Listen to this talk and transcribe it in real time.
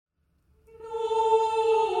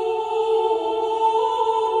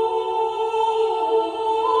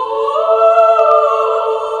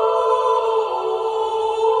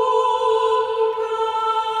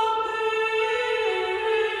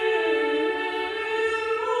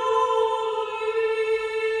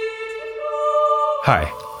Hi,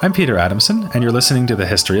 I'm Peter Adamson, and you're listening to the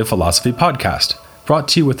History of Philosophy podcast, brought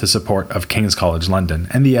to you with the support of King's College London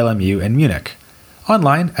and the LMU in Munich,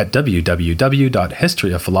 online at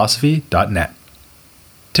www.historyofphilosophy.net.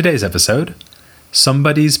 Today's episode,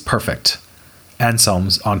 Somebody's Perfect,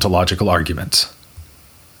 Anselm's Ontological Argument.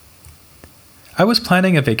 I was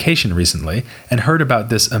planning a vacation recently and heard about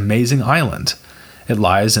this amazing island. It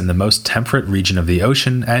lies in the most temperate region of the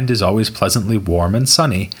ocean and is always pleasantly warm and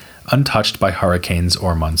sunny, untouched by hurricanes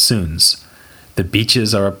or monsoons. The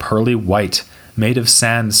beaches are a pearly white, made of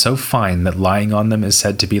sand so fine that lying on them is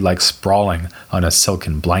said to be like sprawling on a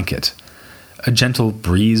silken blanket. A gentle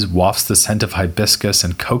breeze wafts the scent of hibiscus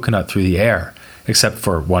and coconut through the air, except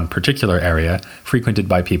for one particular area frequented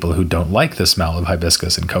by people who don't like the smell of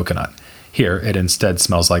hibiscus and coconut. Here, it instead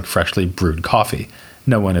smells like freshly brewed coffee.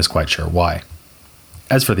 No one is quite sure why.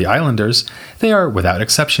 As for the islanders, they are without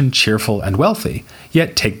exception cheerful and wealthy,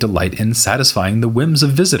 yet take delight in satisfying the whims of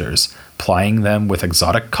visitors, plying them with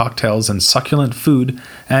exotic cocktails and succulent food,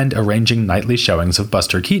 and arranging nightly showings of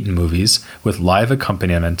Buster Keaton movies with live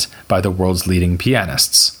accompaniment by the world's leading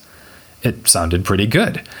pianists. It sounded pretty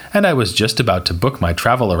good, and I was just about to book my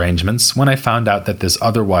travel arrangements when I found out that this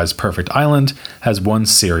otherwise perfect island has one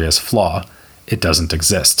serious flaw: it doesn't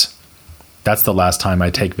exist. That's the last time I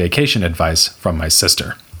take vacation advice from my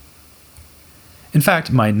sister. In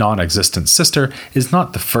fact, my non-existent sister is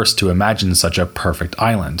not the first to imagine such a perfect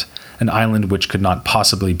island, an island which could not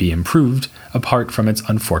possibly be improved apart from its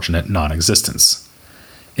unfortunate non-existence.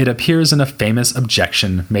 It appears in a famous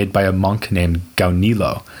objection made by a monk named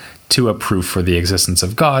Gaunilo to a proof for the existence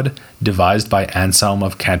of God devised by Anselm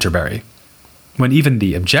of Canterbury. When even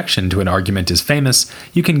the objection to an argument is famous,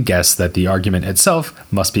 you can guess that the argument itself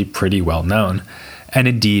must be pretty well known. And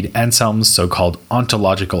indeed, Anselm's so-called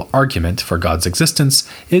ontological argument for God's existence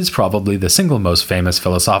is probably the single most famous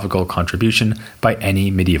philosophical contribution by any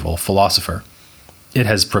medieval philosopher. It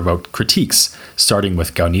has provoked critiques, starting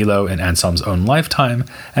with Gaunilo in Anselm's own lifetime,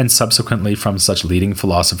 and subsequently from such leading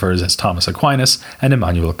philosophers as Thomas Aquinas and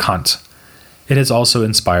Immanuel Kant. It has also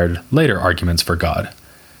inspired later arguments for God.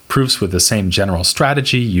 Proofs with the same general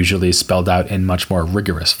strategy, usually spelled out in much more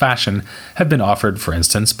rigorous fashion, have been offered, for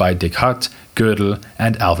instance, by Descartes, Gödel,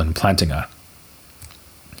 and Alvin Plantinga.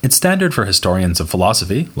 It's standard for historians of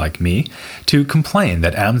philosophy, like me, to complain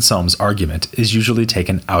that Anselm's argument is usually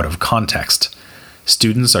taken out of context.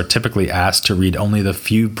 Students are typically asked to read only the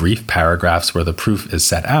few brief paragraphs where the proof is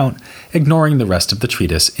set out, ignoring the rest of the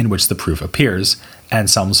treatise in which the proof appears,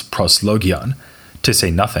 Anselm's Proslogion, to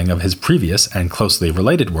say nothing of his previous and closely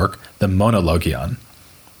related work, the Monologion.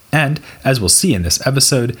 And, as we'll see in this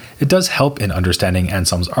episode, it does help in understanding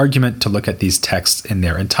Anselm's argument to look at these texts in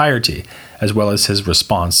their entirety, as well as his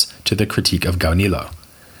response to the critique of Gaunilo.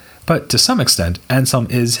 But to some extent, Anselm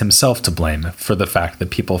is himself to blame for the fact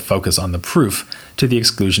that people focus on the proof to the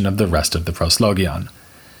exclusion of the rest of the Proslogion.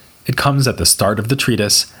 It comes at the start of the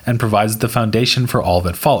treatise and provides the foundation for all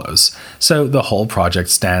that follows, so the whole project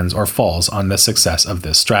stands or falls on the success of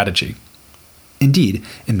this strategy. Indeed,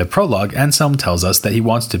 in the prologue, Anselm tells us that he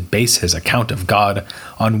wants to base his account of God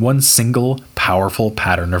on one single, powerful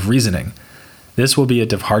pattern of reasoning. This will be a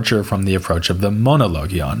departure from the approach of the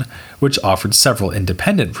Monologion, which offered several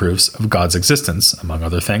independent proofs of God's existence, among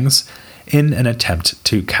other things, in an attempt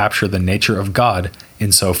to capture the nature of God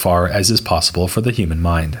insofar as is possible for the human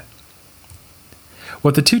mind.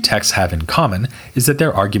 What the two texts have in common is that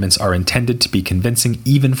their arguments are intended to be convincing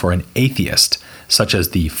even for an atheist, such as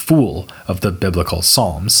the fool of the biblical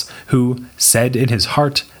Psalms, who said in his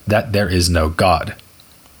heart that there is no God.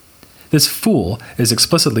 This fool is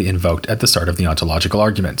explicitly invoked at the start of the ontological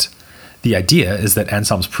argument. The idea is that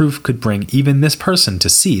Anselm's proof could bring even this person to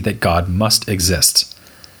see that God must exist.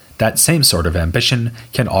 That same sort of ambition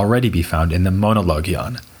can already be found in the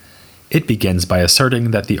Monologion. It begins by asserting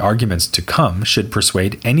that the arguments to come should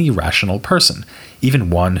persuade any rational person, even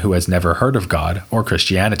one who has never heard of God or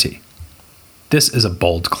Christianity. This is a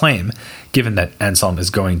bold claim, given that Anselm is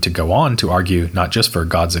going to go on to argue not just for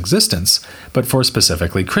God's existence, but for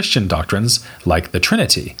specifically Christian doctrines like the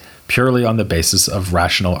Trinity, purely on the basis of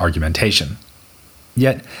rational argumentation.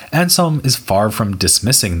 Yet, Anselm is far from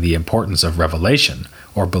dismissing the importance of revelation,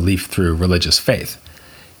 or belief through religious faith.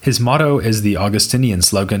 His motto is the Augustinian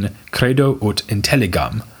slogan, Credo ut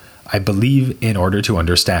intelligam, I believe in order to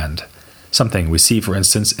understand, something we see, for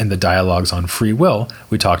instance, in the dialogues on free will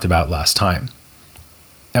we talked about last time.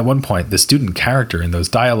 At one point, the student character in those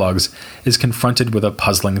dialogues is confronted with a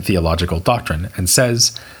puzzling theological doctrine and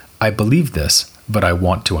says, I believe this, but I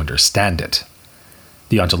want to understand it.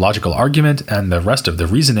 The ontological argument and the rest of the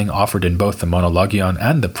reasoning offered in both the Monologion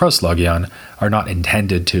and the Proslogion are not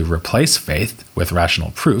intended to replace faith with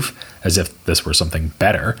rational proof, as if this were something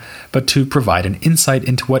better, but to provide an insight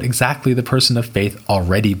into what exactly the person of faith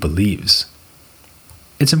already believes.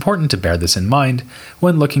 It's important to bear this in mind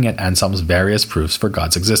when looking at Anselm's various proofs for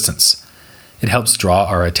God's existence. It helps draw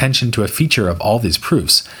our attention to a feature of all these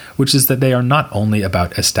proofs, which is that they are not only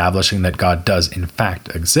about establishing that God does in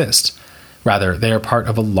fact exist. Rather, they are part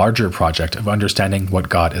of a larger project of understanding what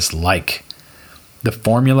God is like. The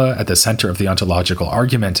formula at the center of the ontological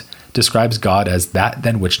argument describes God as that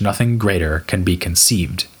than which nothing greater can be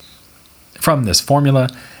conceived. From this formula,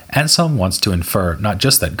 Anselm wants to infer not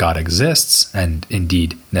just that God exists, and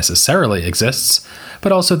indeed necessarily exists,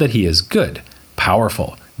 but also that he is good,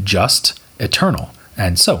 powerful, just, eternal,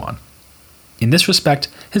 and so on. In this respect,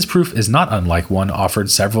 his proof is not unlike one offered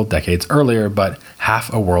several decades earlier, but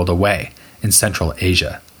half a world away, in Central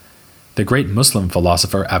Asia. The great Muslim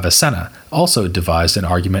philosopher Avicenna also devised an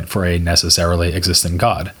argument for a necessarily existing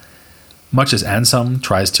God. Much as Anselm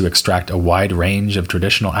tries to extract a wide range of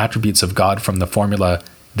traditional attributes of God from the formula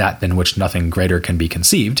that than which nothing greater can be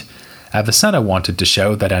conceived, Avicenna wanted to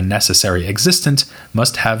show that a necessary existent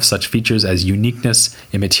must have such features as uniqueness,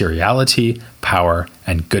 immateriality, power,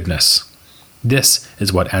 and goodness. This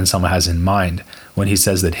is what Anselm has in mind when he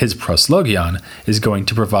says that his Proslogion is going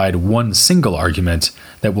to provide one single argument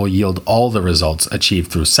that will yield all the results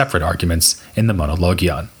achieved through separate arguments in the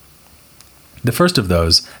Monologion. The first of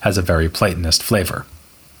those has a very Platonist flavor.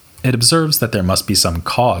 It observes that there must be some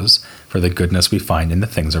cause for the goodness we find in the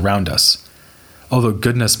things around us. Although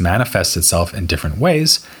goodness manifests itself in different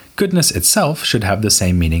ways, goodness itself should have the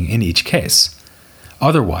same meaning in each case.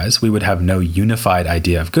 Otherwise, we would have no unified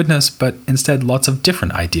idea of goodness, but instead lots of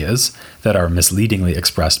different ideas that are misleadingly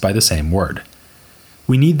expressed by the same word.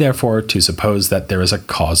 We need therefore to suppose that there is a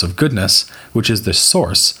cause of goodness, which is the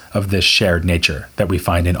source of this shared nature that we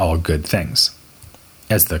find in all good things.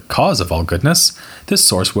 As the cause of all goodness, this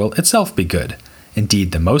source will itself be good,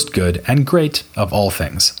 indeed the most good and great of all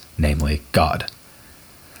things, namely God.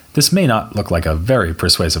 This may not look like a very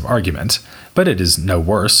persuasive argument, but it is no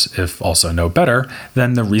worse, if also no better,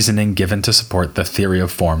 than the reasoning given to support the theory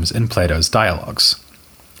of forms in Plato's dialogues.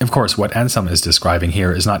 Of course, what Anselm is describing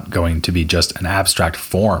here is not going to be just an abstract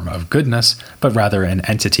form of goodness, but rather an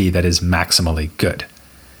entity that is maximally good.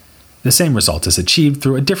 The same result is achieved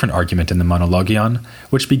through a different argument in the Monologion,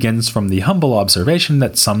 which begins from the humble observation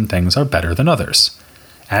that some things are better than others.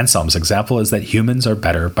 Anselm's example is that humans are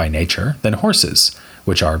better by nature than horses,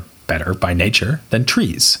 which are better by nature than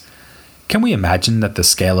trees. Can we imagine that the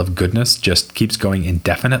scale of goodness just keeps going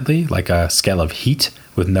indefinitely, like a scale of heat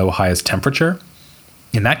with no highest temperature?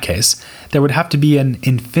 In that case, there would have to be an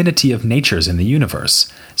infinity of natures in the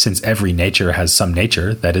universe, since every nature has some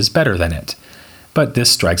nature that is better than it. But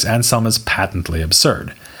this strikes Anselm as patently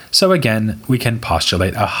absurd. So again, we can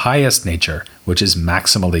postulate a highest nature, which is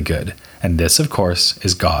maximally good, and this, of course,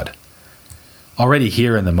 is God. Already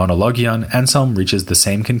here in the Monologion, Anselm reaches the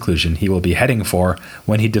same conclusion he will be heading for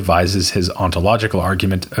when he devises his ontological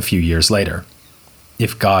argument a few years later.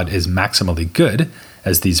 If God is maximally good,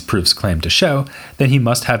 as these proofs claim to show, then he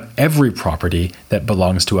must have every property that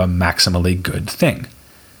belongs to a maximally good thing.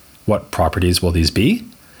 What properties will these be?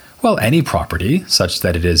 Well, any property, such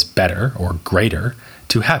that it is better or greater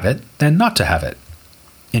to have it than not to have it.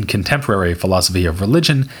 In contemporary philosophy of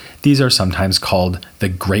religion, these are sometimes called the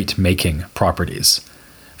great-making properties.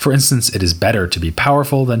 For instance, it is better to be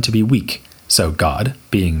powerful than to be weak, so God,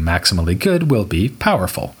 being maximally good, will be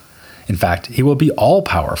powerful. In fact, he will be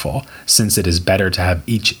all-powerful, since it is better to have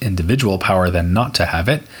each individual power than not to have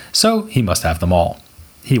it, so he must have them all.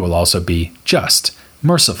 He will also be just,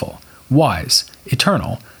 merciful, wise,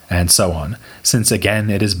 eternal, and so on, since again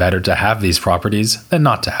it is better to have these properties than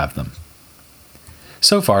not to have them.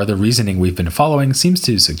 So far, the reasoning we've been following seems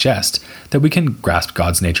to suggest that we can grasp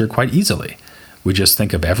God's nature quite easily. We just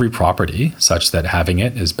think of every property, such that having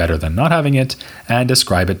it is better than not having it, and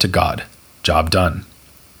ascribe it to God. Job done.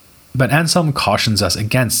 But Anselm cautions us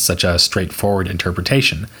against such a straightforward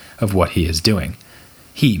interpretation of what he is doing.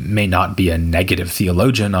 He may not be a negative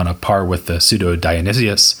theologian on a par with the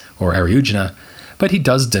pseudo-Dionysius or Eriugena, but he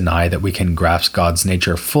does deny that we can grasp God's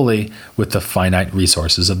nature fully with the finite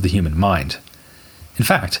resources of the human mind. In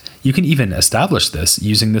fact, you can even establish this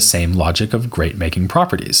using the same logic of great-making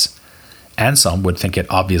properties. Anselm would think it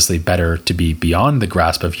obviously better to be beyond the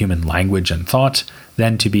grasp of human language and thought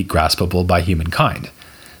than to be graspable by humankind.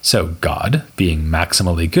 So God, being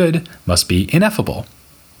maximally good, must be ineffable.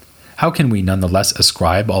 How can we nonetheless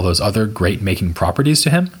ascribe all those other great-making properties to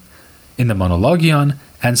him? In the Monologion,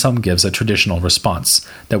 Anselm gives a traditional response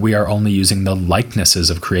that we are only using the likenesses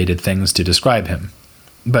of created things to describe him.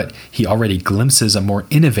 But he already glimpses a more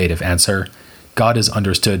innovative answer. God is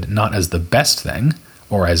understood not as the best thing,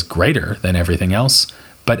 or as greater than everything else,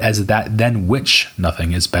 but as that than which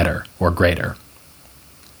nothing is better or greater.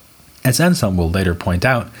 As Anselm will later point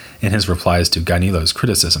out in his replies to Gaunilo's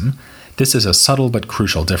criticism, this is a subtle but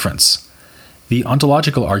crucial difference. The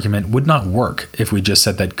ontological argument would not work if we just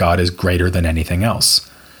said that God is greater than anything else.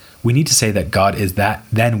 We need to say that God is that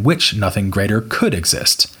than which nothing greater could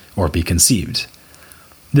exist or be conceived.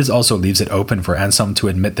 This also leaves it open for Anselm to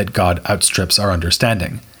admit that God outstrips our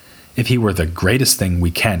understanding. If he were the greatest thing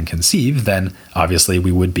we can conceive, then obviously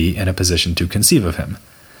we would be in a position to conceive of him.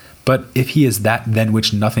 But if he is that than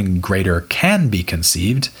which nothing greater can be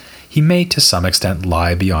conceived, he may to some extent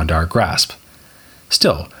lie beyond our grasp.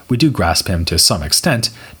 Still, we do grasp him to some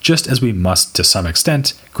extent, just as we must to some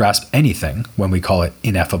extent grasp anything when we call it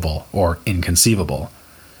ineffable or inconceivable.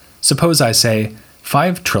 Suppose I say,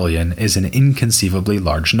 5 trillion is an inconceivably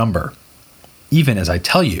large number. Even as I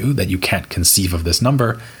tell you that you can't conceive of this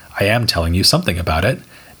number, I am telling you something about it,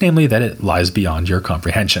 namely that it lies beyond your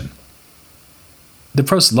comprehension. The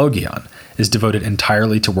Proslogion is devoted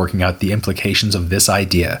entirely to working out the implications of this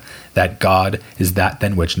idea that God is that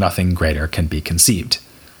than which nothing greater can be conceived.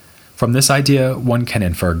 From this idea, one can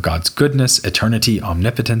infer God's goodness, eternity,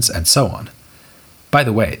 omnipotence, and so on. By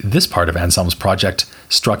the way, this part of Anselm's project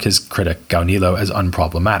struck his critic Gaunilo as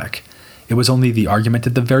unproblematic. It was only the argument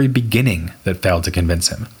at the very beginning that failed to convince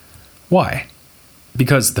him. Why?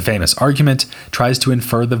 Because the famous argument tries to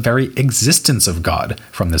infer the very existence of God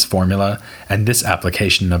from this formula, and this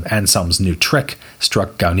application of Anselm's new trick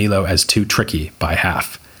struck Gaunilo as too tricky by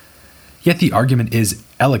half. Yet the argument is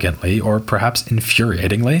elegantly, or perhaps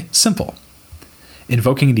infuriatingly, simple.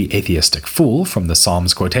 Invoking the atheistic fool from the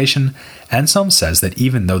Psalms quotation, Anselm says that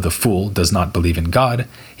even though the fool does not believe in God,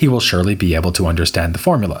 he will surely be able to understand the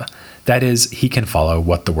formula. That is, he can follow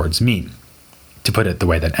what the words mean. To put it the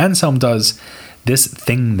way that Anselm does, this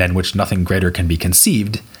thing than which nothing greater can be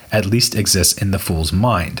conceived at least exists in the fool's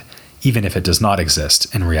mind, even if it does not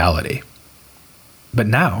exist in reality. But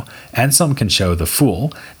now, Anselm can show the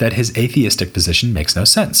fool that his atheistic position makes no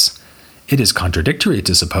sense. It is contradictory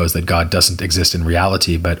to suppose that God doesn't exist in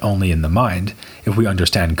reality but only in the mind, if we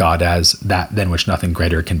understand God as that than which nothing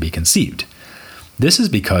greater can be conceived. This is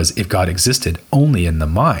because if God existed only in the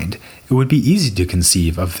mind, it would be easy to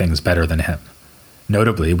conceive of things better than him.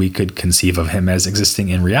 Notably, we could conceive of him as existing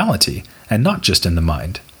in reality, and not just in the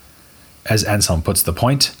mind. As Anselm puts the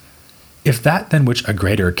point, if that than which a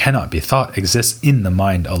greater cannot be thought exists in the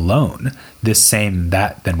mind alone, this same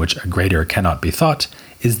that than which a greater cannot be thought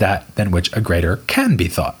is that than which a greater can be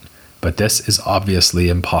thought, but this is obviously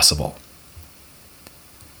impossible.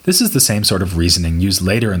 This is the same sort of reasoning used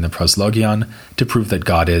later in the Proslogion to prove that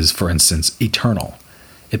God is, for instance, eternal.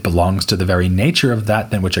 It belongs to the very nature of that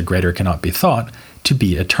than which a greater cannot be thought to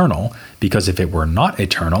be eternal, because if it were not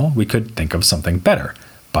eternal, we could think of something better,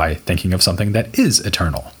 by thinking of something that is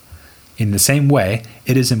eternal. In the same way,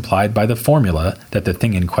 it is implied by the formula that the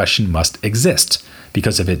thing in question must exist,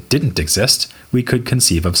 because if it didn't exist, we could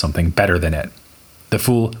conceive of something better than it. The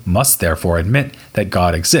fool must therefore admit that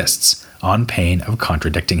God exists, on pain of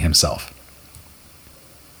contradicting himself.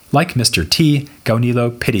 Like Mr. T,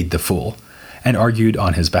 Gaunilo pitied the fool, and argued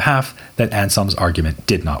on his behalf that Anselm's argument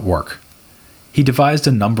did not work. He devised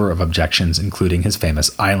a number of objections, including his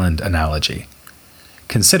famous island analogy.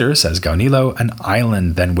 Consider, says Gaunilo, an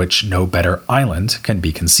island than which no better island can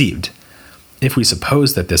be conceived. If we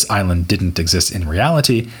suppose that this island didn't exist in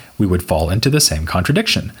reality, we would fall into the same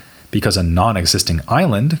contradiction, because a non-existing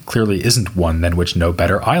island clearly isn't one than which no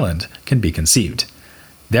better island can be conceived.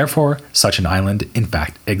 Therefore, such an island in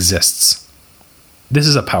fact exists. This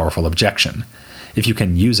is a powerful objection. If you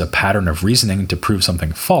can use a pattern of reasoning to prove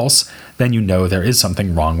something false, then you know there is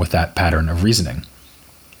something wrong with that pattern of reasoning.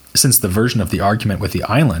 Since the version of the argument with the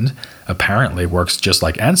island apparently works just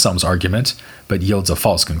like Anselm's argument, but yields a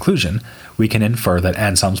false conclusion, we can infer that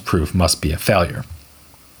Anselm's proof must be a failure.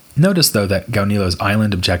 Notice, though, that Gaunilo's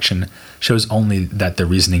island objection shows only that the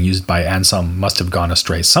reasoning used by Anselm must have gone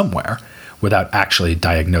astray somewhere, without actually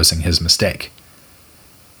diagnosing his mistake.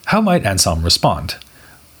 How might Anselm respond?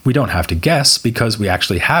 We don't have to guess, because we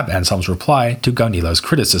actually have Anselm's reply to Gaunilo's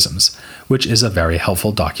criticisms, which is a very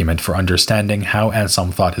helpful document for understanding how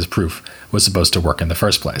Anselm thought his proof was supposed to work in the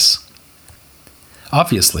first place.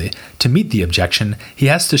 Obviously, to meet the objection, he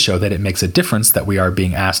has to show that it makes a difference that we are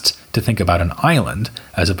being asked to think about an island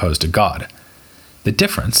as opposed to God. The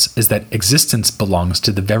difference is that existence belongs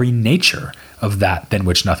to the very nature of that than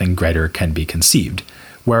which nothing greater can be conceived,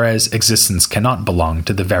 whereas existence cannot belong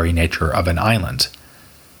to the very nature of an island.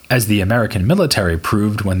 As the American military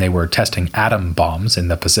proved when they were testing atom bombs in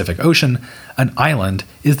the Pacific Ocean, an island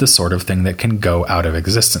is the sort of thing that can go out of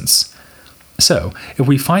existence. So, if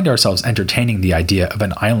we find ourselves entertaining the idea of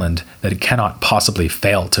an island that cannot possibly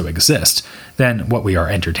fail to exist, then what we are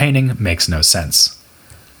entertaining makes no sense.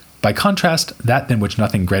 By contrast, that than which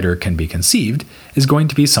nothing greater can be conceived is going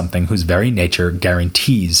to be something whose very nature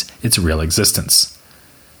guarantees its real existence.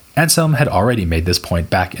 Anselm had already made this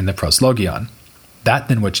point back in the Proslogion. That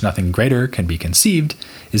than which nothing greater can be conceived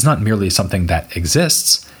is not merely something that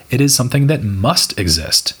exists, it is something that must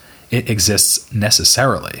exist. It exists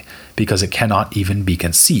necessarily, because it cannot even be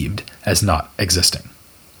conceived as not existing.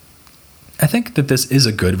 I think that this is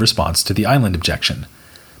a good response to the island objection,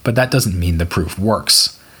 but that doesn't mean the proof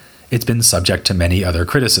works. It's been subject to many other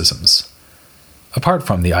criticisms. Apart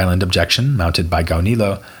from the island objection mounted by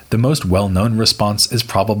Gaunilo, the most well-known response is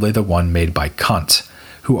probably the one made by Kant,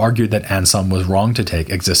 who argued that Anselm was wrong to take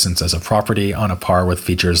existence as a property on a par with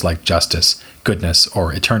features like justice, goodness,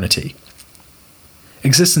 or eternity.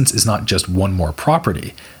 Existence is not just one more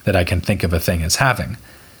property that I can think of a thing as having.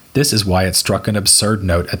 This is why it struck an absurd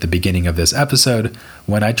note at the beginning of this episode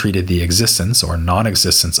when I treated the existence or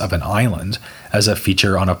non-existence of an island as a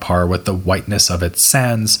feature on a par with the whiteness of its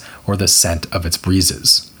sands or the scent of its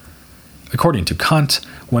breezes. According to Kant,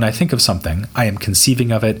 when I think of something, I am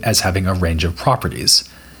conceiving of it as having a range of properties.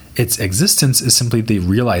 Its existence is simply the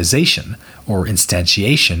realization or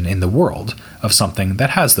instantiation in the world of something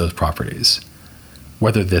that has those properties.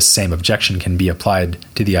 Whether this same objection can be applied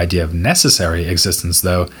to the idea of necessary existence,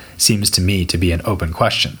 though, seems to me to be an open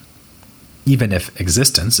question. Even if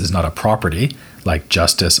existence is not a property, like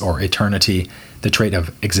justice or eternity, the trait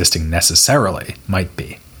of existing necessarily might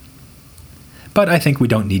be. But I think we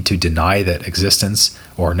don't need to deny that existence,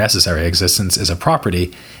 or necessary existence, is a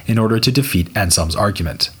property in order to defeat Anselm's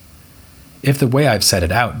argument. If the way I've set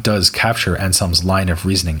it out does capture Anselm's line of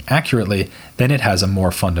reasoning accurately, then it has a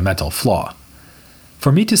more fundamental flaw.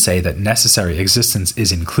 For me to say that necessary existence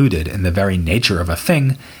is included in the very nature of a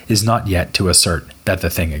thing is not yet to assert that the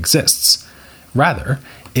thing exists. Rather,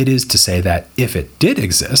 it is to say that if it did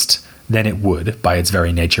exist, then it would, by its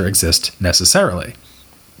very nature, exist necessarily.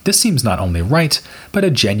 This seems not only right, but a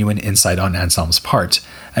genuine insight on Anselm's part,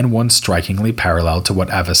 and one strikingly parallel to what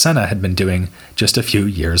Avicenna had been doing just a few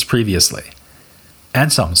years previously.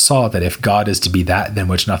 Anselm saw that if God is to be that than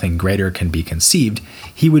which nothing greater can be conceived,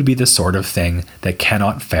 he would be the sort of thing that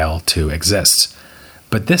cannot fail to exist.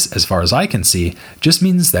 But this, as far as I can see, just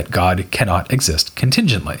means that God cannot exist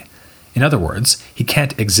contingently. In other words, he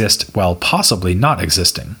can't exist while possibly not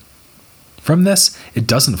existing. From this, it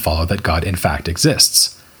doesn't follow that God in fact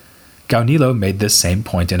exists. Gaunilo made this same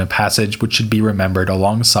point in a passage which should be remembered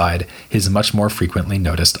alongside his much more frequently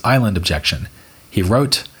noticed island objection. He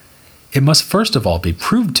wrote, "It must first of all be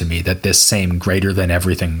proved to me that this same greater than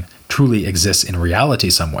everything truly exists in reality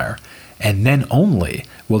somewhere, and then only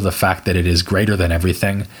will the fact that it is greater than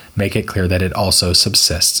everything make it clear that it also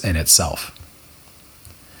subsists in itself."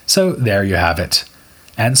 So there you have it,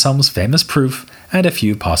 Anselm's famous proof and a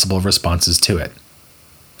few possible responses to it.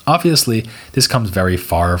 Obviously, this comes very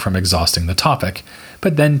far from exhausting the topic,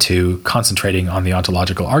 but then too, concentrating on the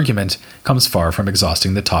ontological argument comes far from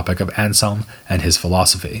exhausting the topic of Anselm and his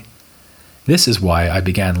philosophy. This is why I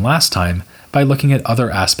began last time by looking at other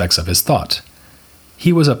aspects of his thought.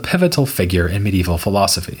 He was a pivotal figure in medieval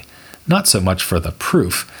philosophy, not so much for the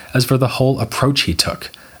proof as for the whole approach he took,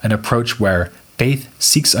 an approach where faith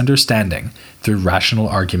seeks understanding through rational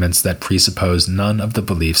arguments that presuppose none of the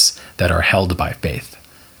beliefs that are held by faith.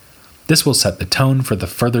 This will set the tone for the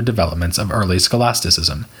further developments of early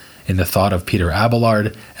scholasticism, in the thought of Peter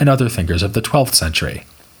Abelard and other thinkers of the 12th century.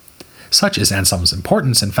 Such is Anselm's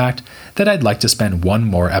importance, in fact, that I'd like to spend one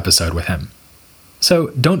more episode with him. So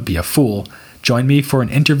don't be a fool, join me for an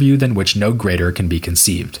interview than which no greater can be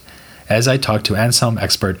conceived, as I talk to Anselm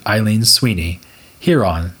expert Eileen Sweeney, here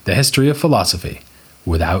on The History of Philosophy,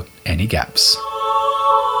 without any gaps.